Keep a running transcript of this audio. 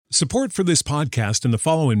Support for this podcast and the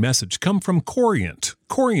following message come from Corient.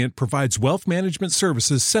 Corient provides wealth management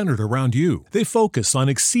services centered around you. They focus on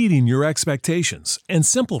exceeding your expectations and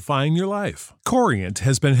simplifying your life. Corient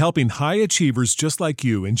has been helping high achievers just like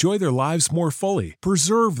you enjoy their lives more fully,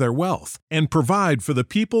 preserve their wealth, and provide for the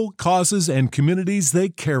people, causes, and communities they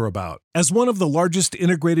care about. As one of the largest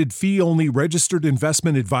integrated fee-only registered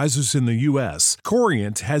investment advisors in the U.S.,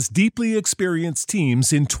 Corient has deeply experienced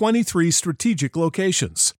teams in 23 strategic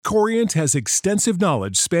locations. Corient has extensive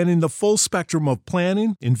knowledge spanning the full spectrum of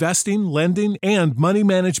planning, investing, lending, and money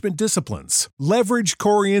management disciplines. Leverage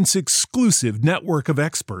Corient's exclusive network of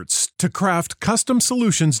experts to craft custom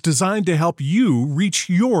solutions designed to help you reach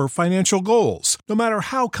your financial goals, no matter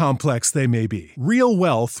how complex they may be. Real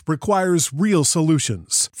wealth requires real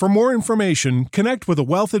solutions. For more information, connect with a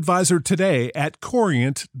wealth advisor today at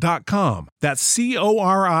Corient.com. That's Corient.com.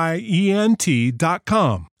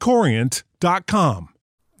 Corient.com.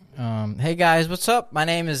 Hey guys, what's up? My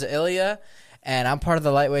name is Ilya, and I'm part of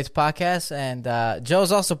the Lightweights podcast, and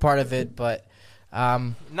Joe's also part of it, but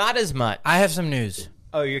not as much. I have some news.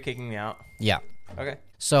 Oh, you're kicking me out? Yeah. Okay.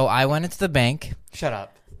 So I went into the bank. Shut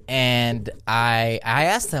up. And I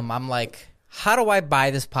asked them, I'm like, how do I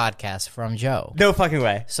buy this podcast from Joe? No fucking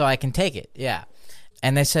way. So I can take it, yeah.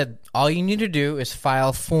 And they said, all you need to do is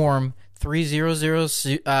file Form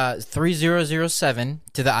 3007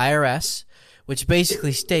 to the IRS, which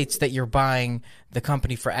basically states that you're buying the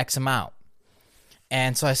company for X amount.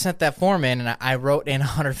 And so I sent that form in, and I wrote in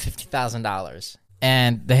 $150,000.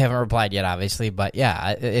 And they haven't replied yet, obviously. But,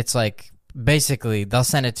 yeah, it's like, basically, they'll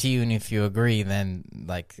send it to you, and if you agree, then,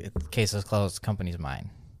 like, case is closed, the company's mine.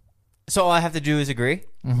 So all I have to do is agree?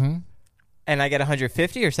 Mm-hmm. And I get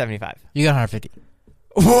 150 or 75? You got 150.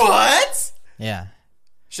 What? Yeah.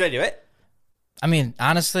 Should I do it? I mean,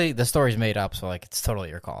 honestly, the story's made up, so, like, it's totally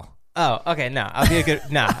your call. Oh, okay, no. I'll be a good...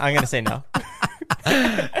 No, I'm going to say no.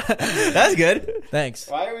 That's good. Thanks.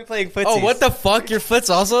 Why are we playing footsies? Oh, what the fuck? Your foot's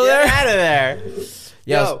also Get there? out of there.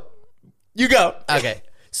 Yo. You go. Okay.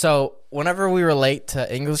 So, whenever we were late to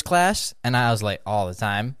English class, and I was late all the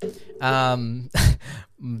time,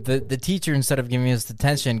 the teacher, instead of giving us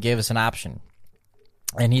detention, gave us an option.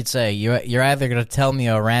 And he'd say, you're either going to tell me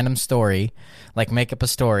a random story, like make up a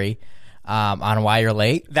story on why you're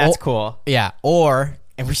late. That's cool. Yeah. Or...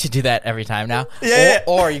 And we should do that every time now. Yeah.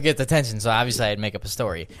 Or you get detention. So obviously I'd make up a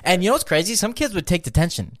story. And you know what's crazy? Some kids would take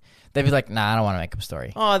detention. They'd be like, nah, I don't want to make up a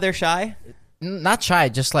story. Oh, they're shy? Not shy,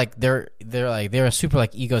 just like they're super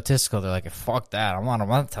like egotistical. They're like, fuck that. I'm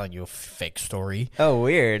not telling you a fake story. Oh,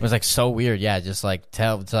 weird. It was like so weird. Yeah, just like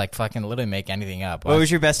fucking literally make anything up. What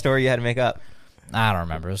was your best story you had to make up? I don't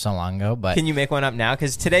remember. It was so long ago. But can you make one up now?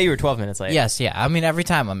 Because today you were 12 minutes late. Yes, yeah. I mean, every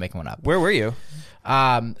time I'm making one up. Where were you?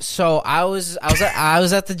 So I was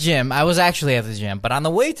at the gym. I was actually at the gym, but on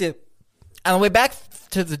the way back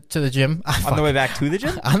to the gym. On the way back to the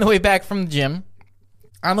gym? On the way back from the gym.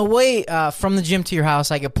 On the way from the gym to your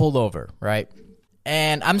house, I get pulled over, right?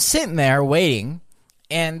 And I'm sitting there waiting,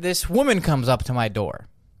 and this woman comes up to my door.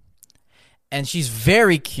 And she's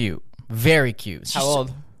very cute. Very cute. How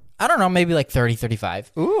old? I don't know, maybe like 30,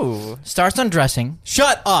 35. Ooh. Starts undressing.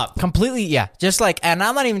 Shut up. Completely, yeah. Just like, and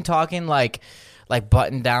I'm not even talking like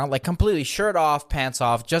button down, like completely shirt off, pants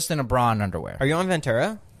off, just in a bra and underwear. Are you on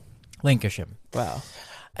Ventura? Lancashire. Wow.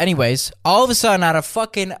 Anyways, all of a sudden, out of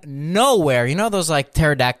fucking nowhere, you know those like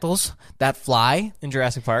pterodactyls that fly? In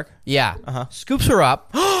Jurassic Park? Yeah. Uh-huh. Scoops her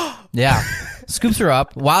up. Yeah. Scoops her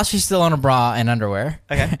up while she's still on a bra and underwear.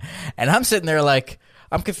 Okay. And I'm sitting there like,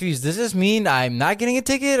 I'm confused. Does this mean I'm not getting a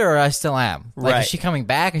ticket or I still am? Like, right. Is she coming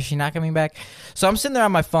back? Is she not coming back? So I'm sitting there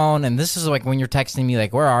on my phone, and this is like when you're texting me,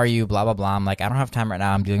 like, where are you? Blah, blah, blah. I'm like, I don't have time right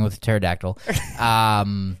now. I'm dealing with a pterodactyl.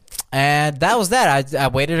 And that was that. I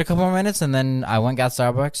waited a couple more minutes, and then I went, got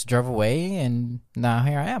Starbucks, drove away, and now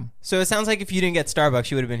here I am. So it sounds like if you didn't get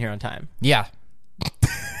Starbucks, you would have been here on time. Yeah.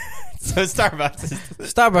 So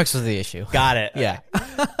Starbucks was the issue. Got it. Yeah.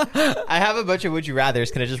 I have a bunch of would you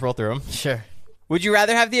rathers. Can I just roll through them? Sure. Would you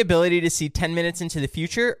rather have the ability to see 10 minutes into the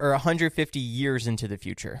future or 150 years into the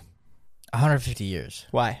future? 150 years.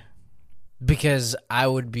 Why? Because I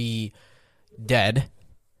would be dead,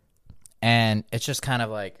 and it's just kind of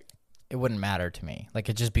like, it wouldn't matter to me. Like,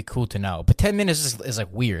 it'd just be cool to know. But 10 minutes is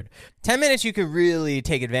like weird. 10 minutes, you could really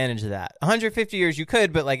take advantage of that. 150 years, you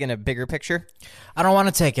could, but like in a bigger picture. I don't want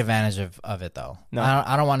to take advantage of it, though. No.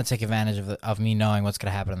 I don't want to take advantage of me knowing what's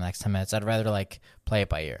going to happen in the next 10 minutes. I'd rather, like, play it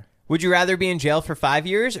by ear. Would you rather be in jail for 5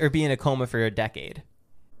 years or be in a coma for a decade?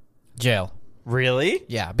 Jail. Really?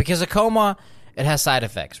 Yeah, because a coma, it has side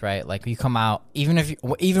effects, right? Like, you come out,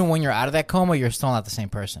 even when you're out of that coma, you're still not the same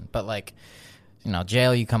person. But, like,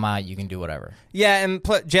 jail, you come out, you can do whatever. Yeah, and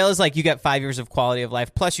jail is like you get 5 years of quality of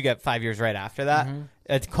life, plus you get 5 years right after that.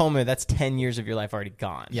 At Coleman, that's 10 years of your life already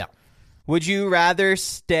gone. Yeah. Would you rather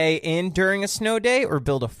stay in during a snow day or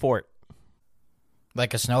build a fort?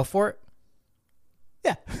 Like a snow fort?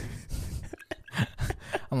 Yeah.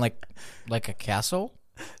 I'm like a castle?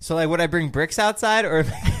 So, like, would I bring bricks outside or...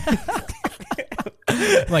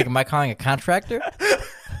 Like, am I calling a contractor?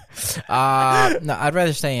 No, I'd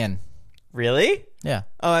rather stay in. Really? Yeah.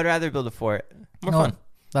 Oh, I'd rather build a fort. More No, fun.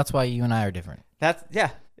 That's why you and I are different.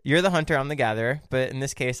 Yeah. You're the hunter, I'm the gatherer. But in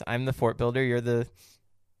this case, I'm the fort builder. You're the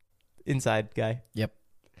inside guy. Yep.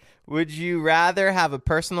 Would you rather have a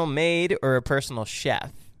personal maid or a personal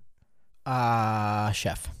chef?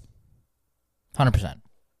 Chef. 100%.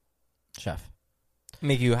 Chef.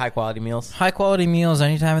 Make you high-quality meals? High quality meals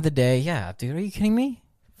any time of the day. Yeah, dude, are you kidding me?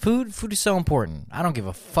 Food is so important. I don't give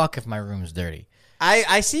a fuck if my room's dirty.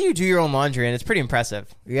 I see you do your own laundry, and it's pretty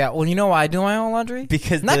impressive. Yeah, well, you know why I do my own laundry?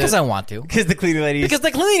 Because Not because I want to. Because the cleaning ladies... Because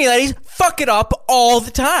the cleaning ladies fuck it up all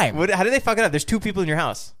the time. How do they fuck it up? There's 2 people in your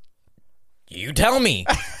house. You tell me.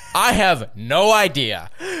 I have no idea.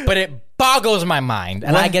 But it boggles my mind.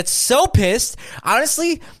 And I get so pissed.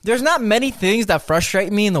 Honestly, there's not many things that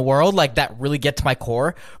frustrate me in the world, like, that really get to my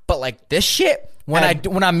core. But, like, this shit,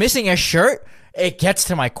 when I'm missing a shirt, it gets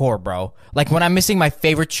to my core, bro. Like, when I'm missing my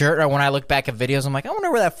favorite shirt, or when I look back at videos, I'm like, I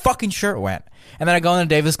wonder where that fucking shirt went. And then I go into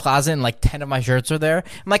David's closet and, like, 10 of my shirts are there.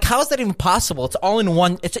 I'm like, how is that even possible? It's all in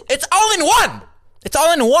one. It's all in one. It's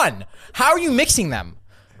all in one. How are you mixing them?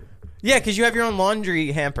 Yeah, because you have your own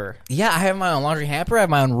laundry hamper. Yeah, I have my own laundry hamper. I have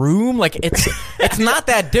my own room. Like, it's not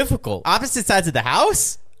that difficult. Opposite sides of the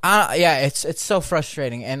house? Yeah, it's so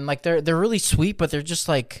frustrating. And, like, they're really sweet, but they're just,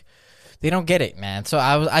 like, they don't get it, man. So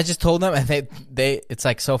I just told them, and they it's,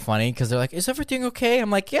 like, so funny because they're like, is everything okay? I'm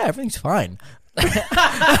like, yeah, everything's fine.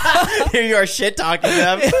 Here you are shit talking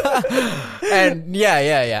them. And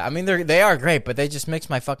yeah. I mean, they are great, but they just mix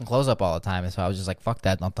my fucking clothes up all the time. And so I was just like, fuck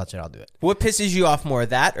that, don't touch it, I'll do it. What pisses you off more,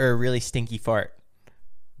 that or a really stinky fart?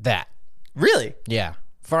 That. Really? Yeah.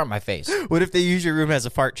 Fart in my face. What if they use your room as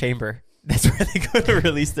a fart chamber? That's where they go to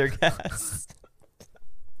release their gas.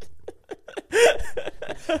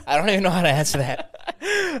 I don't even know how to answer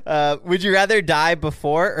that. Would you rather die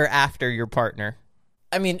before or after your partner?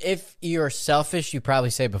 I mean, if you're selfish, you probably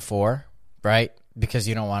say before, right? Because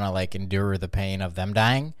you don't want to, like, endure the pain of them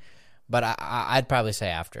dying. But I'd probably say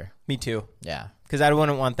after. Me too. Yeah. Because I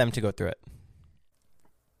wouldn't want them to go through it.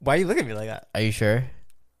 Why are you looking at me like that? Are you sure?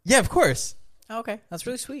 Yeah, of course. Oh, okay. That's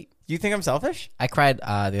really sweet. You think I'm selfish? I cried the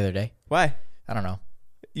other day. Why? I don't know.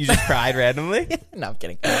 You just cried randomly? No, I'm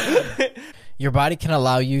kidding. Your body can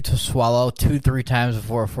allow you to swallow 2-3 times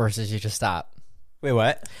before it forces you to stop. Wait,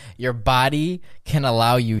 what? Your body can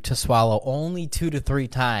allow you to swallow only 2 to 3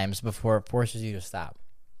 times before it forces you to stop.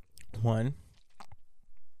 1,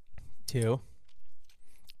 2,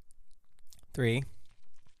 3,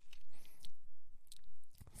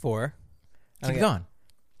 4. Keep going.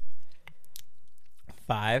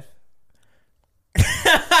 5.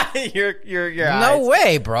 your No eyes.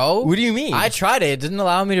 way, bro. What do you mean? I tried it. It didn't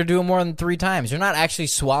allow me to do it more than 3 times. You're not actually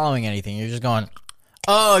swallowing anything. You're just going...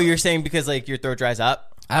 Oh, you're saying because, like, your throat dries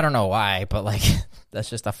up? I don't know why, but, like, that's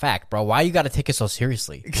just a fact, bro. Why you got to take it so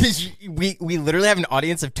seriously? Because we literally have an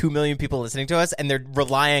audience of 2 million people listening to us, and they're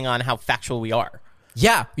relying on how factual we are.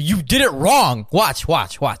 Yeah, you did it wrong. Watch. 1.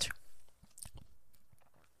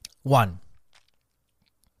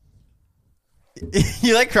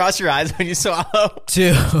 You, like, cross your eyes when you swallow?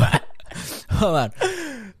 2. Hold on.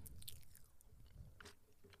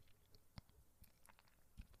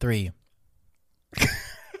 3.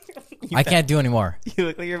 I can't do anymore. You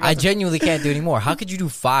look like you're I genuinely can't do anymore. How could you do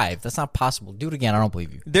 5? That's not possible. Do it again. I don't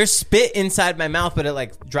believe you. There's spit inside my mouth, but it,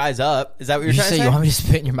 like, dries up. Is that what you're You trying to say say? you want me to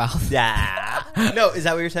spit in your mouth? Yeah. No, is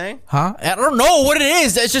that what you're saying? Huh? I don't know what it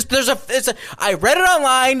is. It's just I read it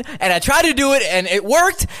online and I tried to do it and it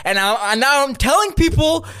worked and now I'm telling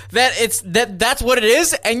people that that's what it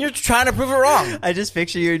is and you're trying to prove it wrong. I just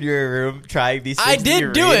picture you in your room trying these things. I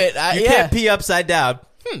did do it. You can't pee upside down.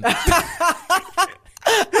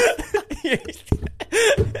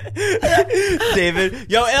 David,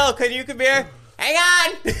 yo, Il, can you come here? Hang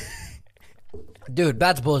on. Dude,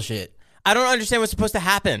 that's bullshit. I don't understand what's supposed to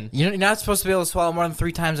happen. You're not supposed to be able to swallow more than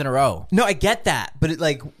 3 times in a row. No, I get that, but it,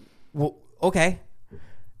 like, well, okay.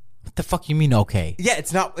 What the fuck you mean okay? Yeah,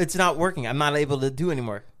 it's not working. I'm not able to do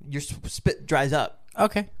anymore. Your spit dries up.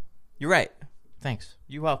 Okay. You're right. Thanks.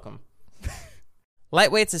 You're welcome.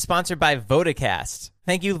 Lightweights is sponsored by Vodacast.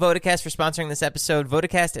 Thank you, Vodacast, for sponsoring this episode.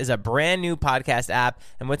 Vodacast is a brand new podcast app,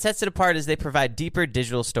 and what sets it apart is they provide deeper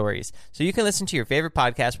digital stories, so you can listen to your favorite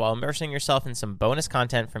podcast while immersing yourself in some bonus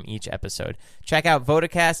content from each episode. Check out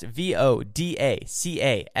Vodacast,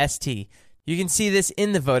 Vodacast. You can see this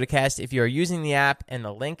in the Vodacast if you are using the app, and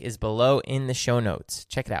the link is below in the show notes.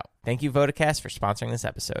 Check it out. Thank you, Vodacast, for sponsoring this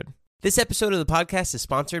episode. This episode of the podcast is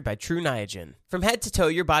sponsored by True Niagen. From head to toe,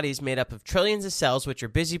 your body is made up of trillions of cells which are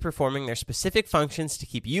busy performing their specific functions to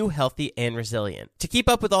keep you healthy and resilient. To keep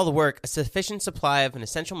up with all the work, a sufficient supply of an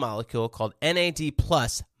essential molecule called NAD+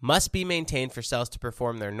 must be maintained for cells to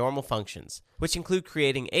perform their normal functions, which include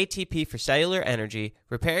creating ATP for cellular energy,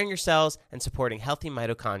 repairing your cells, and supporting healthy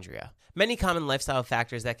mitochondria. Many common lifestyle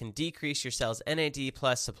factors that can decrease your cell's NAD+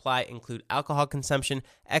 supply include alcohol consumption,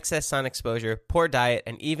 excess sun exposure, poor diet,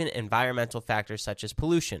 and even environmental factors such as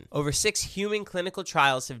pollution. Over 6 human clinical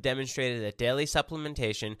trials have demonstrated that daily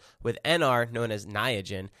supplementation with NR, known as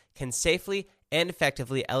Niagen, can safely and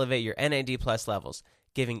effectively elevate your NAD+ levels,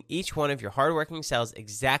 giving each one of your hardworking cells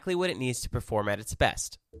exactly what it needs to perform at its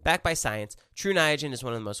best. Backed by science, True Niagen is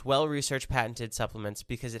one of the most well-researched patented supplements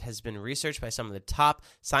because it has been researched by some of the top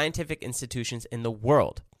scientific institutions in the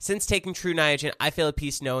world. Since taking True Niagen, I feel at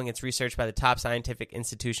peace knowing it's researched by the top scientific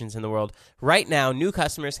institutions in the world. Right now, new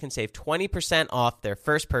customers can save 20% off their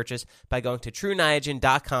first purchase by going to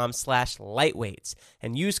TrueNiagen.com/lightweights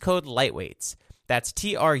and use code lightweights. That's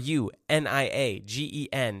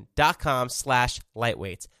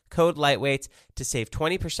TrueNiagen.com/lightweights. Code lightweights to save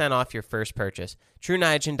 20% off your first purchase.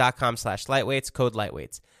 TrueNiagen.com/lightweights. Code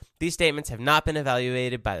lightweights. These statements have not been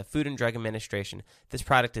evaluated by the Food and Drug Administration. This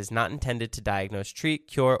product is not intended to diagnose, treat,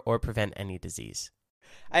 cure, or prevent any disease.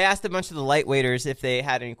 I asked a bunch of the lightweighters if they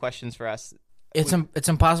had any questions for us. It's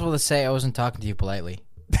impossible to say I wasn't talking to you politely.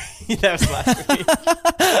 That was last week.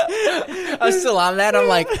 I was still on that. I'm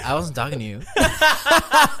like, I wasn't talking to you.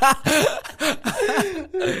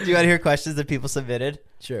 Do you want to hear questions that people submitted?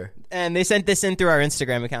 Sure. And they sent this in through our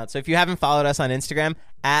Instagram account. So if you haven't followed us on Instagram,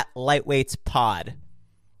 @LightweightsPod.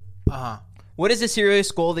 What is a serious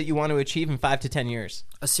goal that you want to achieve in 5 to 10 years?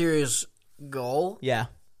 A serious goal? Yeah.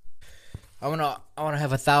 I want to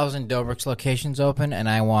have 1,000 Dobrik's locations open, and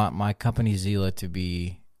I want my company Zila to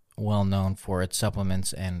be well known for its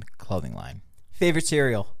supplements and clothing line. Favorite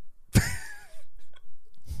cereal?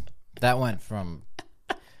 That went from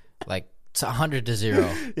like 100 to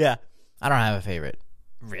 0. Yeah. I don't have a favorite.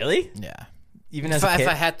 Really? Yeah. Even as a kid? If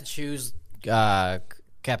I had to choose,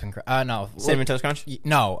 Captain Crunch. No. Cinnamon Toast Crunch?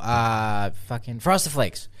 No. Fucking Frosted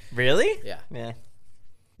Flakes. Really? Yeah. Yeah.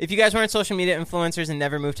 If you guys weren't social media influencers and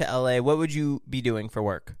never moved to LA, what would you be doing for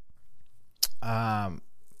work?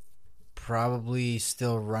 Probably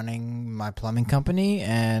still running my plumbing company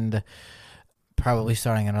and probably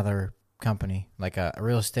starting another company, like a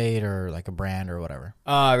real estate or like a brand or whatever.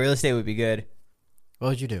 Real estate would be good. What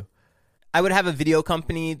would you do? I would have a video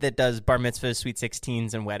company that does bar mitzvahs, sweet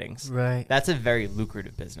 16s, and weddings. Right. That's a very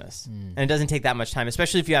lucrative business. And it doesn't take that much time,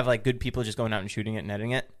 especially if you have like good people just going out and shooting it and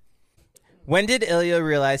editing it. When did Ilya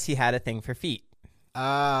realize he had a thing for feet?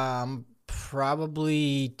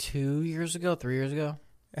 Probably 2 years ago, 3 years ago.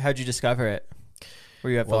 How'd you discover it? Were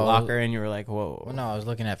you at the locker and you were like, whoa? Well, no, I was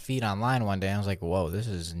looking at feet online one day and I was like, whoa, this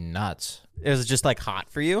is nuts. It was just like hot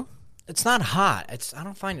for you? It's not hot. I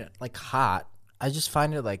don't find it like hot. I just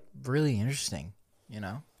find it like really interesting, you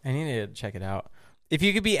know? I need to check it out. If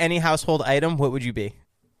you could be any household item, what would you be?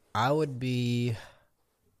 I would be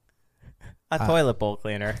a toilet bowl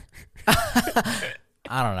cleaner. I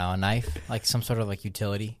don't know, a knife, like some sort of like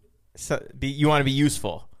utility. So you want to be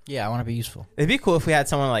useful? Yeah, I want to be useful. It'd be cool if we had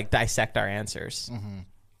someone like dissect our answers. Mm-hmm.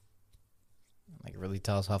 Like really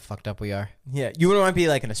tell us how fucked up we are. Yeah, you wouldn't want to be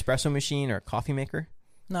like an espresso machine or a coffee maker?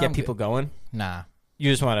 No, Get I'm people good. going? Nah.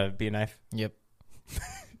 You just want to be a knife? Yep.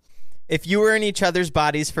 If you were in each other's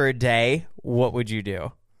bodies for a day, what would you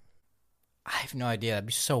do? I have no idea. That'd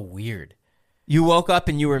be so weird. You woke up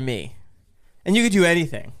and you were me. And you could do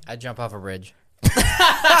anything. I'd jump off a bridge.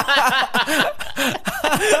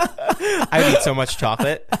 I would eat so much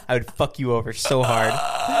chocolate. I would fuck you over so hard.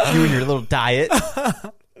 You and your little diet.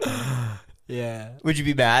 Yeah. Would you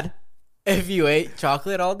be mad? If you ate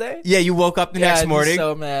chocolate all day? Yeah, you woke up the next I'd be morning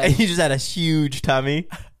so mad. and you just had a huge tummy.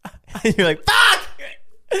 And you're like, fuck!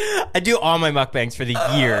 I do all my mukbangs for the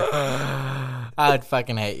year. I'd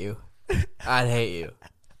fucking hate you. I'd hate you.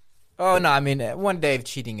 Oh, no, I mean, one day of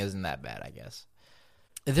cheating isn't that bad, I guess.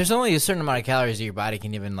 There's only a certain amount of calories that your body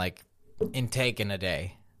can even, like, intake in a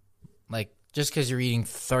day. Like, just because you're eating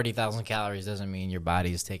 30,000 calories doesn't mean your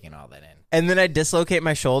body is taking all that in. And then I dislocate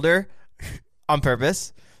my shoulder on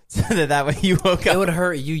purpose so that way you woke up. It would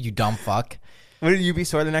hurt you, you dumb fuck. Would you be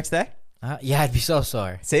sore the next day? Yeah, I'd be so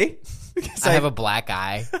sore. See? I have a black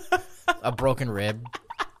eye, a broken rib,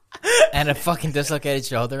 and a fucking dislocated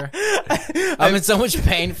shoulder. I'm in so much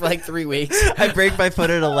pain for like 3 weeks. I break my foot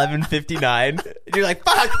at 11:59. You're like,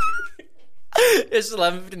 fuck. It's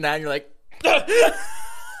 11:59. You're like,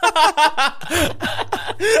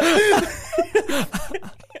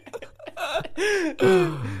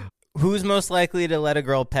 who's most likely to let a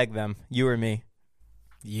girl peg them? You or me?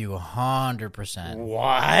 you 100%.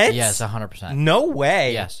 What? Yes, 100%. No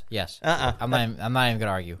way. Yes. I'm not even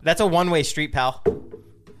gonna argue. That's a one-way street, pal.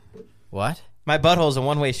 What? My butthole's a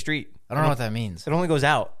one-way street. I don't know what that means. It only goes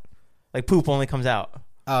out. Like poop only comes out.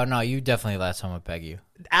 Oh no, you definitely let someone peg you.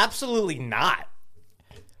 Absolutely not.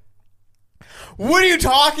 What are you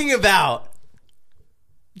talking about?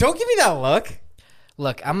 Don't give me that look.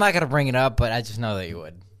 Look, I'm not gonna bring it up, but I just know that you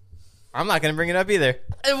would. I'm not going to bring it up either.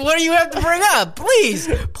 And what do you have to bring up?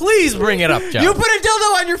 Please bring it up, Joe. You put a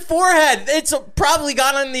dildo on your forehead. It's probably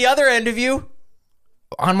gone on the other end of you.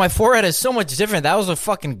 On my forehead is so much different. That was a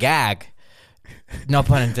fucking gag. No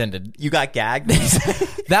pun intended. You got gagged?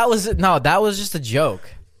 That was just a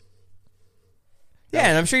joke. Yeah,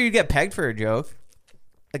 and I'm sure you'd get pegged for a joke.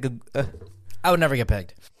 Like a... I would never get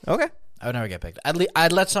pegged. Okay. I would never get pegged.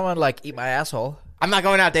 I'd let someone like eat my asshole. I'm not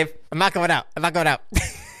going out, Dave. I'm not going out.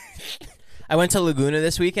 I went to Laguna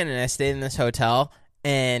this weekend, and I stayed in this hotel,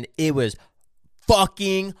 and it was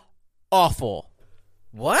fucking awful.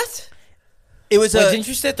 What? It was didn't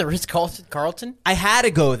you stay at the Ritz-Carlton? I had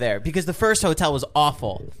to go there because the first hotel was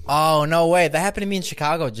awful. Oh, no way. That happened to me in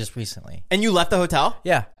Chicago just recently. And you left the hotel?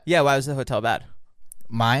 Yeah. Yeah, why was the hotel bad?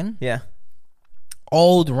 Mine? Yeah.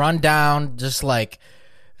 Old, rundown, just like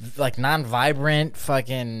non-vibrant,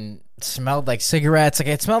 fucking smelled like cigarettes. Like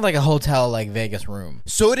it smelled like a hotel, like Vegas room.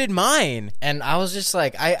 So did mine. And I was just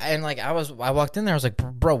like, I walked in there. I was like,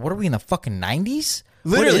 bro, what are we in the fucking 90s?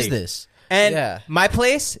 Literally. What is this? And yeah. My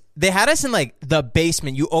place, they had us in like the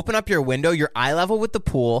basement. You open up your window, you're eye level with the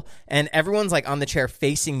pool, and everyone's like on the chair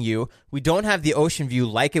facing you. We don't have the ocean view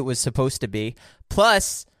like it was supposed to be.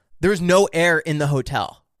 Plus, there's no air in the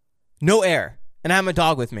hotel. No air. And I have my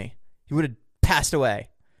dog with me. He would have passed away.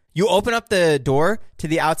 You open up the door to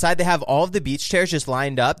the outside. They have all of the beach chairs just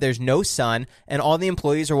lined up. There's no sun, and all the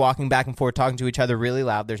employees are walking back and forth talking to each other really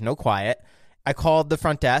loud. There's no quiet. I called the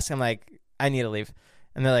front desk. I'm like, I need to leave.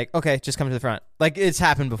 And they're like, okay, just come to the front. Like, it's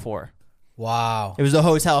happened before. Wow. It was a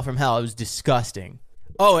hotel from hell. It was disgusting.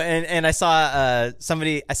 Oh, and I saw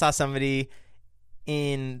somebody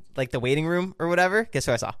in like the waiting room or whatever. Guess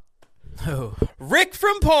who I saw? Who? Rick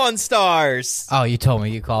from Pawn Stars. Oh, you told me.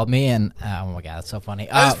 You called me, and oh my god, that's so funny.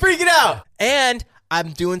 I was freaking out. And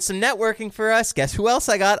I'm doing some networking for us. Guess who else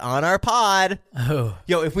I got on our pod? Oh,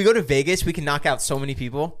 Yo, if we go to Vegas, we can knock out so many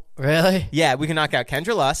people. really? Yeah, we can knock out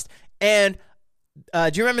Kendra Lust. And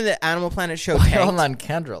do you remember the Animal Planet show? Wait, Tanked? hold on,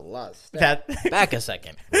 Kendra Lust. That Back a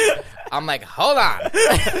second. I'm like, hold on.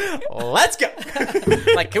 Let's go.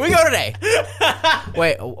 Like, can we go today?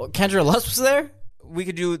 Wait, Kendra Lust was there? We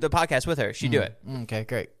could do the podcast with her. She'd do it. Okay,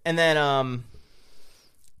 great. And then,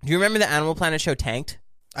 do you remember the Animal Planet show Tanked?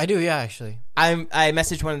 I do, yeah, actually. I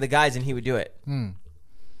messaged one of the guys and he would do it.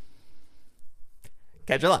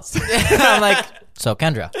 Kendra Lust. I'm like, so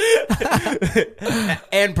Kendra.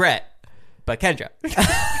 And Brett. But Kendra.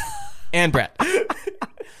 And Brett.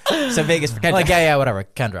 So Vegas for Kendra. Like, yeah, whatever.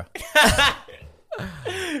 Kendra.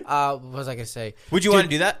 What was I going to say? Would you want to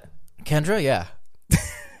do that? Kendra, yeah.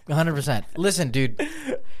 100%. Listen, dude,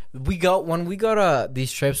 when we go to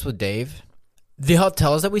these trips with Dave, the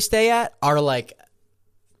hotels that we stay at are like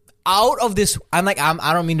out of this. I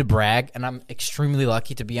don't mean to brag, and I'm extremely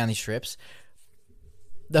lucky to be on these trips.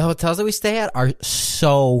 The hotels that we stay at are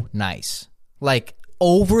so nice, like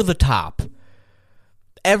over the top.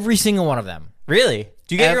 Every single one of them. Really?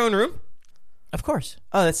 Do you get your own room? Of course.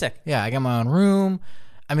 Oh, that's sick. Yeah, I got my own room.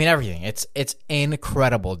 I mean, everything. It's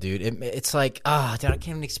incredible, dude. It's like, dude, I can't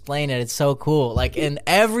even explain it. It's so cool. Like, in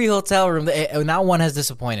every hotel room, not one has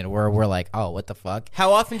disappointed where we're like, oh, what the fuck?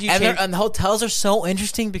 How often do you change? And the hotels are so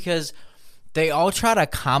interesting because they all try to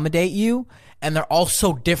accommodate you, and they're all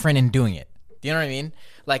so different in doing it. Do you know what I mean?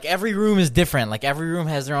 Like, every room is different. Like, every room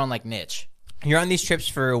has their own, like, niche. You're on these trips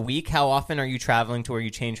for a week. How often are you traveling to where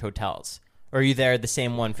you change hotels? Or are you there the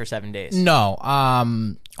same one for 7 days? No.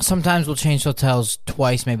 Sometimes we'll change hotels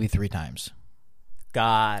twice, maybe 3 times.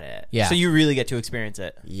 Got it. Yeah. So you really get to experience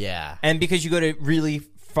it. Yeah. And because you go to really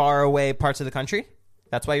far away parts of the country,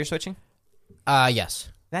 that's why you're switching? Yes.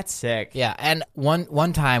 That's sick. Yeah, and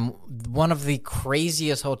one time, one of the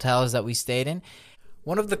craziest hotels that we stayed in,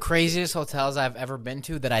 one of the craziest hotels I've ever been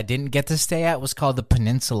to that I didn't get to stay at was called the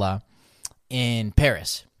Peninsula in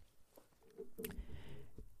Paris.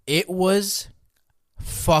 It was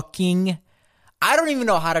fucking... I don't even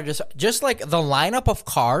know how to just like the lineup of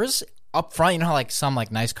cars up front. You know how like some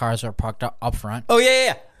like nice cars are parked up front? Oh,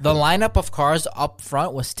 yeah. The lineup of cars up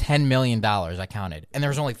front was $10 million, I counted. And there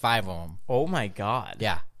was only 5 of them. Oh, my God.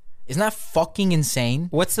 Yeah. Isn't that fucking insane?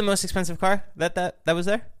 What's the most expensive car that was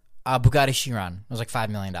there? Bugatti Chiron. It was like $5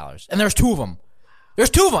 million. And there's 2 of them. There's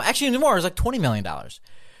 2 of them. Actually, more. It was like $20 million.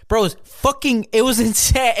 Bro, it was fucking... It was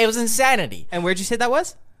insane. It was insanity. And where'd you say that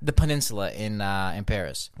was? The Peninsula in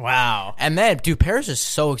Paris. Wow. And then, dude, Paris is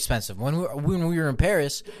so expensive. When we were in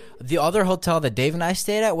Paris, the other hotel that Dave and I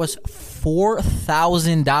stayed at was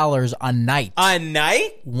 $4,000 a night. A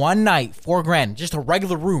night? One night, $4,000, just a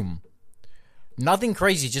regular room. Nothing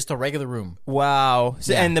crazy, just a regular room. Wow.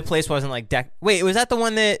 So, Yeah. And the place wasn't like Wait, was that the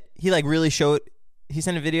one that he like really showed? He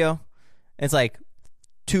sent a video. It's like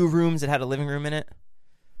 2 rooms that had a living room in it.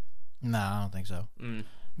 No, I don't think so.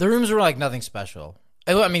 The rooms were like nothing special.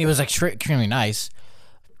 I mean, it was like extremely nice.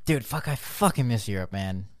 Dude, I fucking miss Europe,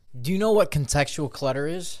 man. Do you know what contextual clutter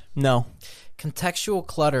is? No. Contextual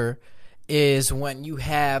clutter is when you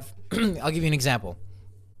have... I'll give you an example.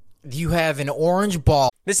 You have an orange ball.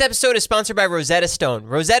 This episode is sponsored by Rosetta Stone.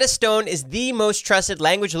 Rosetta Stone is the most trusted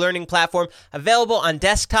language learning platform available on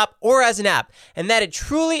desktop or as an app, and that it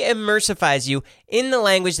truly immersifies you in the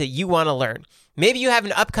language that you want to learn. Maybe you have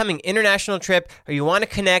an upcoming international trip or you want to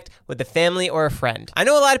connect with a family or a friend. I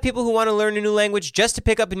know a lot of people who want to learn a new language just to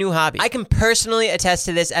pick up a new hobby. I can personally attest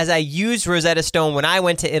to this as I used Rosetta Stone when I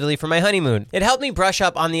went to Italy for my honeymoon. It helped me brush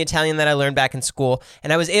up on the Italian that I learned back in school,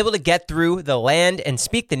 and I was able to get through the land and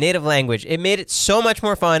speak the native language. It made it so much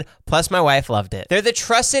more fun, plus my wife loved it. They're the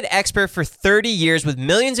trusted expert for 30 years with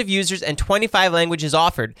millions of users and 25 languages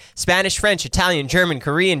offered. Spanish, French, Italian, German,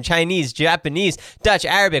 Korean, Chinese, Japanese, Dutch,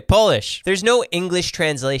 Arabic, Polish. There's no English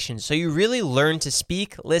translation, so you really learn to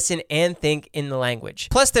speak, listen, and think in the language.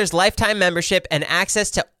 Plus, there's lifetime membership and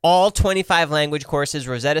access to all 25 language courses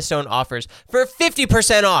Rosetta Stone offers for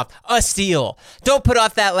 50% off. A steal. Don't put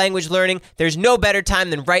off that language learning. There's no better time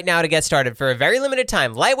than right now to get started. For a very limited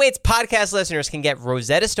time, Lightweight's podcast listeners can get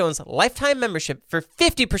Rosetta Stone's lifetime membership for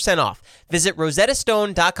 50% off. Visit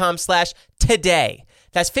rosettastone.com/today.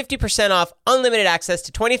 That's 50% off unlimited access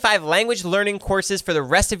to 25 language learning courses for the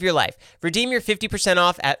rest of your life. Redeem your 50%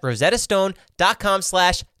 off at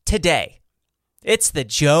rosettastone.com/today. It's the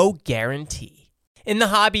Joe Guarantee. In the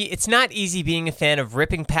hobby, it's not easy being a fan of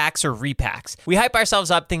ripping packs or repacks. We hype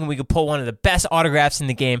ourselves up thinking we could pull one of the best autographs in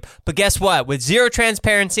the game, but guess what? With zero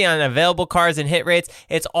transparency on available cards and hit rates,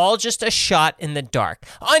 it's all just a shot in the dark.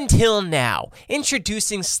 Until now.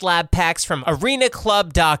 Introducing slab packs from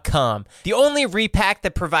arenaclub.com, the only repack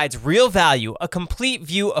that provides real value, a complete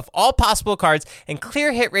view of all possible cards, and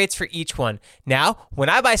clear hit rates for each one. Now, when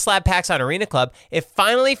I buy slab packs on Arena Club, it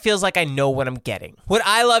finally feels like I know what I'm getting. What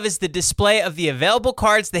I love is the display of the available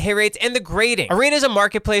cards, the hit rates, and the grading. Arena is a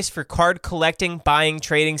marketplace for card collecting, buying,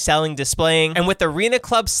 trading, selling, displaying, and with Arena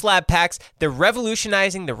Club slab packs, they're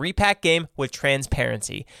revolutionizing the repack game with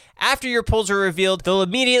transparency. After your pulls are revealed, they'll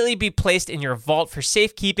immediately be placed in your vault for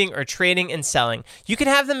safekeeping or trading and selling. You can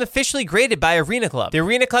have them officially graded by Arena Club. The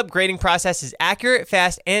Arena Club grading process is accurate,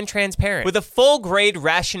 fast, and transparent, with a full grade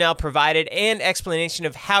rationale provided and explanation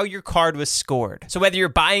of how your card was scored. So whether you're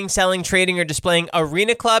buying, selling, trading, or displaying,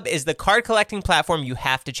 Arena Club is the card collecting platform you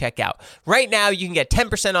have to check out. Right now, you can get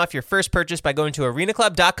 10% off your first purchase by going to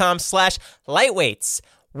arenaclub.com/lightweights.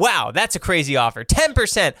 Wow, that's a crazy offer.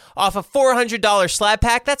 10% off a $400 slab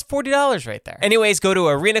pack. That's $40 right there. Anyways, go to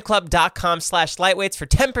arenaclub.com/lightweights for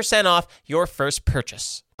 10% off your first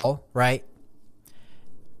purchase. Right?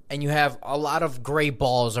 And you have a lot of gray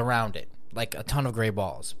balls around it, like a ton of gray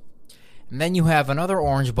balls. And then you have another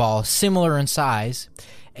orange ball, similar in size,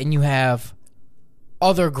 and you have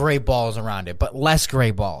other gray balls around it, but less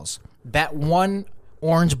gray balls. That one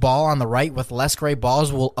orange ball on the right with less gray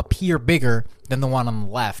balls will appear bigger than the one on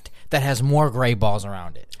the left that has more gray balls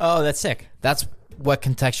around it. Oh, that's sick. That's what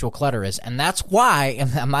contextual clutter is. And that's why,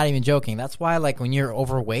 and I'm not even joking, that's why like when you're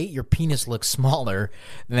overweight, your penis looks smaller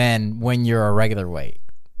than when you're a regular weight.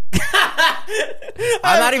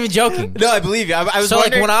 I'm not even joking. No, I believe you. I was so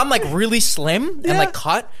wondering... like when I'm like really slim and like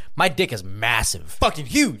cut, my dick is massive. Fucking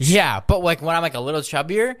huge. Yeah, but like when I'm like a little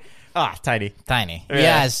chubbier... tiny. Tiny. Yeah.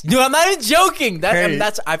 Yes. Dude, I'm not even joking.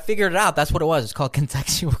 I figured it out. That's what it was. It's called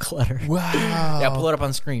contextual clutter. Wow. Yeah, pull it up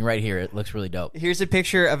on screen right here. It looks really dope. Here's a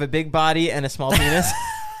picture of a big body and a small penis.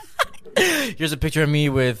 Here's a picture of me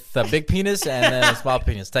with a big penis and then a small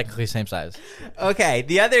penis, technically same size. Okay,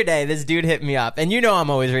 the other day, this dude hit me up, and you know I'm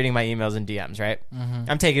always reading my emails and DMs, right? Mm-hmm.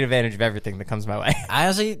 I'm taking advantage of everything that comes my way.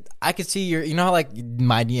 Honestly, I could see you know how like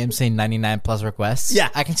my DMs say 99 plus requests? Yeah.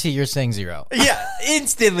 I can see you're saying 0. Yeah,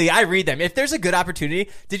 instantly, I read them. If there's a good opportunity,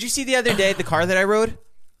 did you see the other day the car that I rode?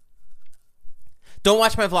 Don't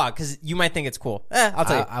watch my vlog, because you might think it's cool. I'll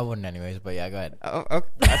tell you. I wouldn't anyways, but yeah, go ahead. Oh,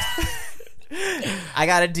 okay. I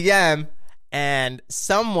got a DM, and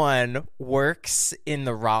someone works in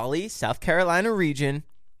the Raleigh, South Carolina region,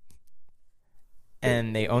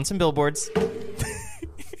 and they own some billboards.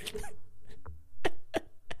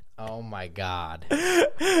 Oh my god.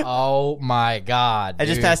 Oh my god. I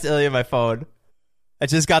just passed Ilya my phone. I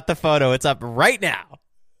just got the photo. It's up right now.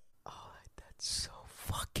 Oh, that's so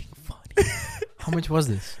fucking funny. How much was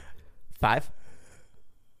this?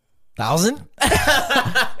 5,000?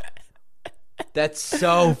 That's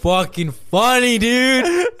so fucking funny,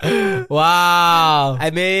 dude. Wow.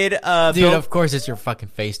 I made a dude, of course it's your fucking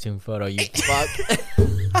Facetune photo, you fuck.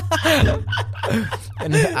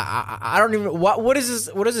 And I don't even what is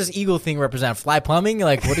this eagle thing represent? Fly plumbing?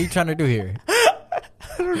 Like, what are you trying to do here? I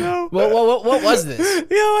don't know. What was this? Yo,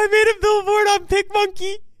 I made a billboard on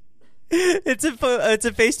PicMonkey. It's a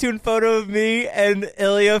Facetune photo of me and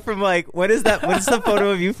Ilya from like, what is that? What is the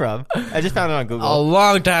photo of you from? I just found it on Google. A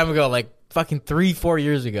long time ago, like fucking 3-4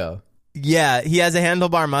 years ago. Yeah, he has a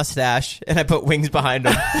handlebar mustache, and I put wings behind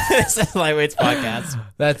him. It says Lightweights Podcast.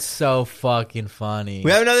 That's so fucking funny.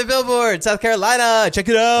 We have another billboard, South Carolina. Check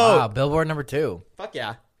it out. Wow, billboard number 2. Fuck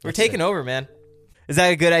yeah. We're taking over, man. Is that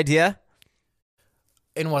a good idea?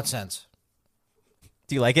 In what sense?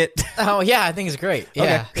 Do you like it? Oh, yeah, I think it's great.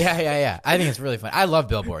 Yeah, Okay. yeah. I think it's really fun. I love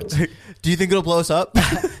billboards. Do you think it'll blow us up?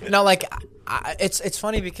 No, like, it's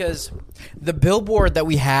funny because the billboard that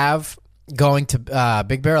we have going to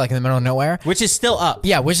Big Bear, like in the middle of nowhere. Which is still up.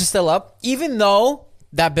 Yeah, which is still up. Even though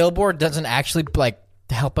that billboard doesn't actually, like,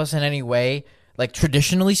 help us in any way, like,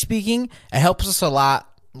 traditionally speaking, it helps us a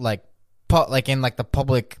lot, like in, like, the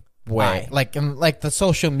public way. Why? Like, in, like, the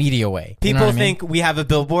social media way. You know People what I mean? think we have a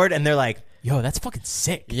billboard, and they're like, yo, that's fucking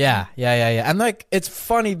sick. Yeah. And like, it's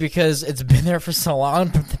funny because it's been there for so long,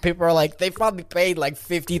 but the people are like, they probably paid like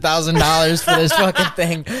 $50,000 for this fucking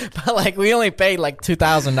thing, but like, we only paid like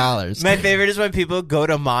 $2,000. My favorite is when people go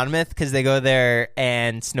to Monmouth because they go there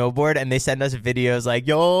and snowboard, and they send us videos like,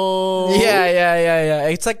 yo. Yeah.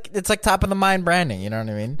 It's like top of the mind branding. You know what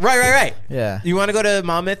I mean? Right. Yeah. You want to go to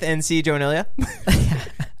Monmouth and see Joe and Ilya?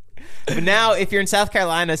 But now, if you're in South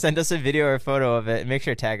Carolina, send us a video or a photo of it and make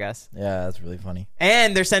sure to tag us. Yeah, that's really funny.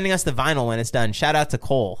 And they're sending us the vinyl when it's done. Shout out to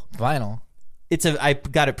Cole. Vinyl. I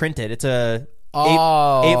got it printed. It's a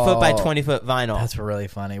 8 foot by 20 foot vinyl. That's really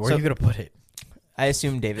funny. Where are you gonna put it? I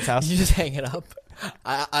assume David's house. You just hang it up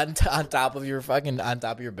on top of your building,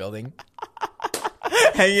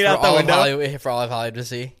 Hanging out the window for all of Hollywood to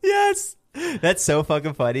see. Yes, that's so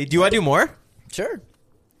fucking funny. Do you want to do more? Sure.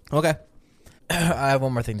 Okay. I have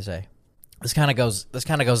one more thing to say. This kind of goes a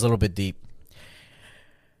little bit deep.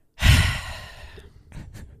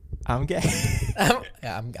 I'm gay.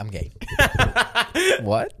 I'm gay.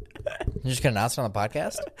 What? You're just gonna announce it on the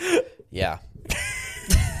podcast? Yeah.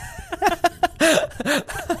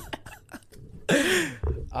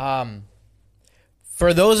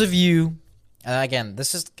 For those of you, and again,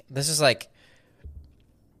 this is like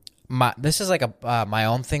my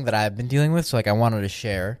own thing that I've been dealing with. So like, I wanted to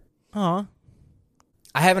share. Aw.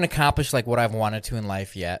 I haven't accomplished like what I've wanted to in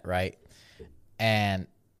life yet, right? And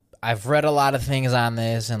I've read a lot of things on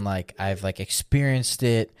this, and like I've like experienced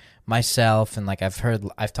it myself, and like I've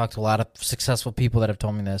talked to a lot of successful people that have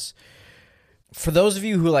told me this. For those of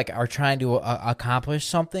you who like are trying to accomplish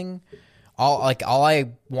something, all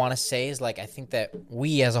I want to say is like, I think that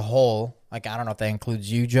we as a whole, like, I don't know if that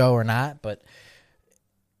includes you, Joe, or not, but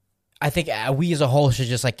I think we as a whole should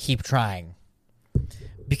just like keep trying,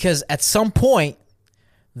 because at some point,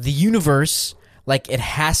 the universe, like, it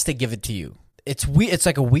has to give it to you. It's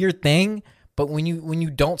like a weird thing, but when you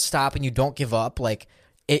don't stop and you don't give up, like,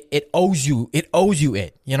 it owes you it.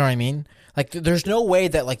 You know what I mean? Like, there's no way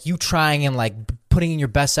that like you trying and like putting in your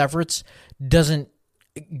best efforts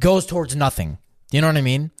goes towards nothing. You know what I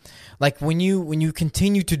mean? Like, when you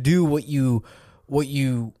continue to do what you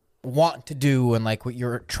want to do and like what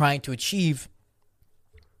you're trying to achieve,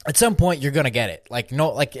 at some point you're gonna get it. Like, no,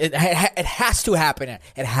 like it has to happen.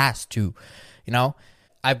 It has to, you know.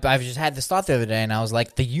 I've just had this thought the other day, and I was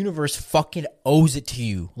like, the universe fucking owes it to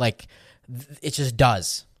you. Like, it just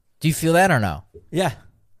does. Do you feel that or no? Yeah.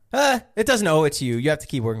 It doesn't owe it to you. You have to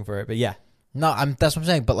keep working for it, but yeah. No, that's what I'm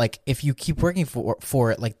saying. But like, if you keep working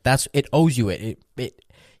for it, like, it owes you it.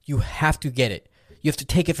 you have to get it. You have to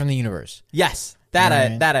take it from the universe. Yes, that You know what I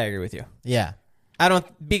mean? that I agree with you. Yeah.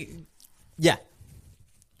 Yeah.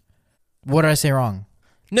 What did I say wrong?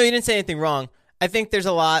 No, you didn't say anything wrong. I think there's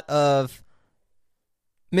a lot of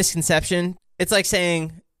misconception. It's like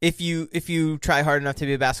saying if you try hard enough to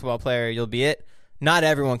be a basketball player, you'll be it. Not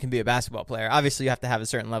everyone can be a basketball player. Obviously, you have to have a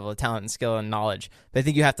certain level of talent and skill and knowledge. But I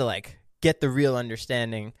think you have to like get the real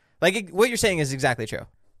understanding. Like what you're saying is exactly true.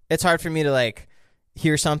 It's hard for me to like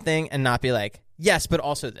hear something and not be like, yes, but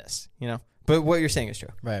also this, you know? But what you're saying is true.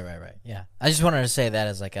 Right. Yeah. I just wanted to say that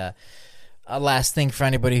as like a last thing for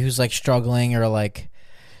anybody who's like struggling or like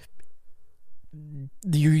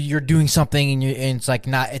you're doing something and it's like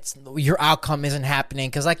it's your outcome isn't happening,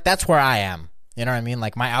 because like that's where I am. You know what I mean?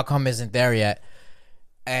 Like my outcome isn't there yet,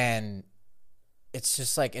 and it's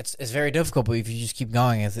just like it's very difficult. But if you just keep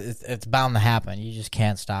going, it's bound to happen. You just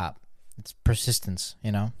can't stop. It's persistence,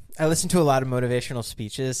 you know. I listen to a lot of motivational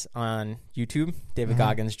speeches on YouTube. David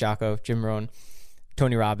Goggins, Jocko, Jim Rohn,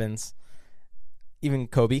 Tony Robbins, even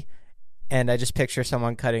Kobe. And I just picture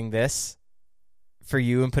someone cutting this for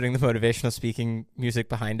you and putting the motivational speaking music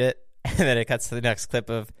behind it. And then it cuts to the next clip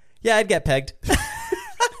of, yeah, I'd get pegged.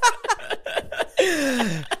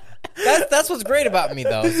 That's what's great about me,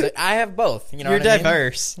 though. Is that I have both. You know, You're what I mean?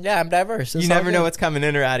 diverse. Yeah, I'm diverse. You never know what's coming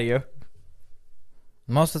in or out of you.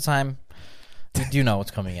 Most of the time, you do know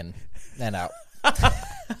what's coming in and out.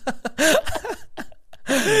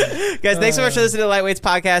 Guys, thanks so much for listening to the Lightweights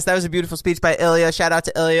podcast. That was a beautiful speech by Ilya. Shout out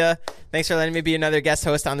to Ilya. Thanks for letting me be another guest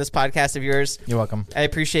host on this podcast of yours. You're welcome. I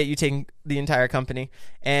appreciate you taking the entire company.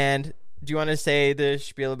 And do you want to say the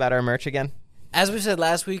spiel about our merch again? As we said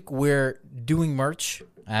last week, we're doing merch.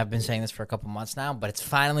 I've been saying this for a couple months now, but it's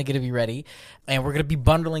finally going to be ready. And we're going to be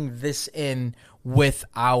bundling this in with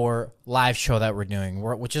our live show that we're doing,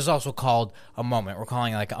 which is also called A Moment. We're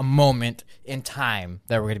calling it like a moment in time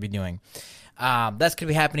that we're going to be doing. That's going to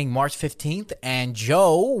be happening March 15th, and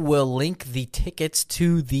Joe will link the tickets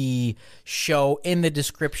to the show in the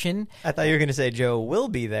description. I thought you were going to say Joe will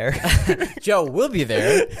be there. Joe will be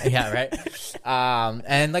there. Yeah, right.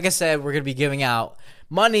 And like I said, we're going to be giving out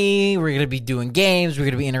money. We're going to be doing games. We're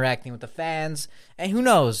going to be interacting with the fans. And who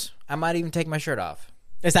knows? I might even take my shirt off.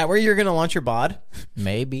 Is that where you're going to launch your bod?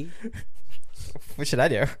 Maybe. What should I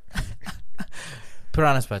do? Put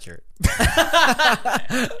on a sweatshirt.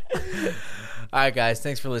 All right, guys.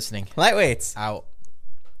 Thanks for listening. Lightweights. Out.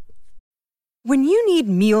 When you need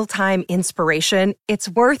mealtime inspiration, it's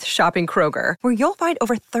worth shopping Kroger, where you'll find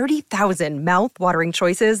over 30,000 mouth-watering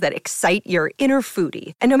choices that excite your inner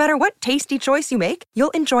foodie. And no matter what tasty choice you make,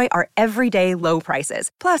 you'll enjoy our everyday low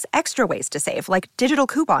prices, plus extra ways to save, like digital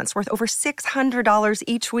coupons worth over $600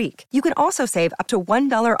 each week. You can also save up to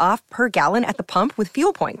 $1 off per gallon at the pump with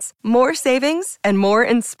fuel points. More savings and more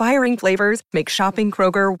inspiring flavors make shopping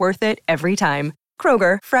Kroger worth it every time.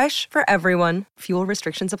 Kroger, fresh for everyone. Fuel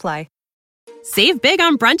restrictions apply. Save big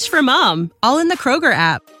on brunch for mom, all in the Kroger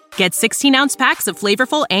app. Get 16-ounce packs of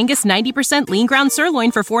flavorful Angus 90% lean ground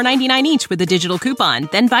sirloin for $4.99 each with a digital coupon.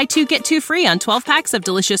 Then buy 2, get 2 free on 12 packs of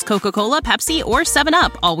delicious Coca-Cola, Pepsi, or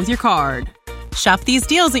 7-Up, all with your card. Shop these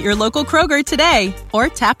deals at your local Kroger today, or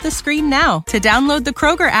tap the screen now to download the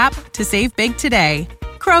Kroger app to save big today.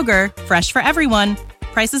 Kroger, fresh for everyone.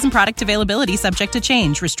 Prices and product availability subject to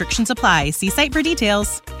change. Restrictions apply. See site for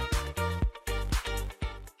details.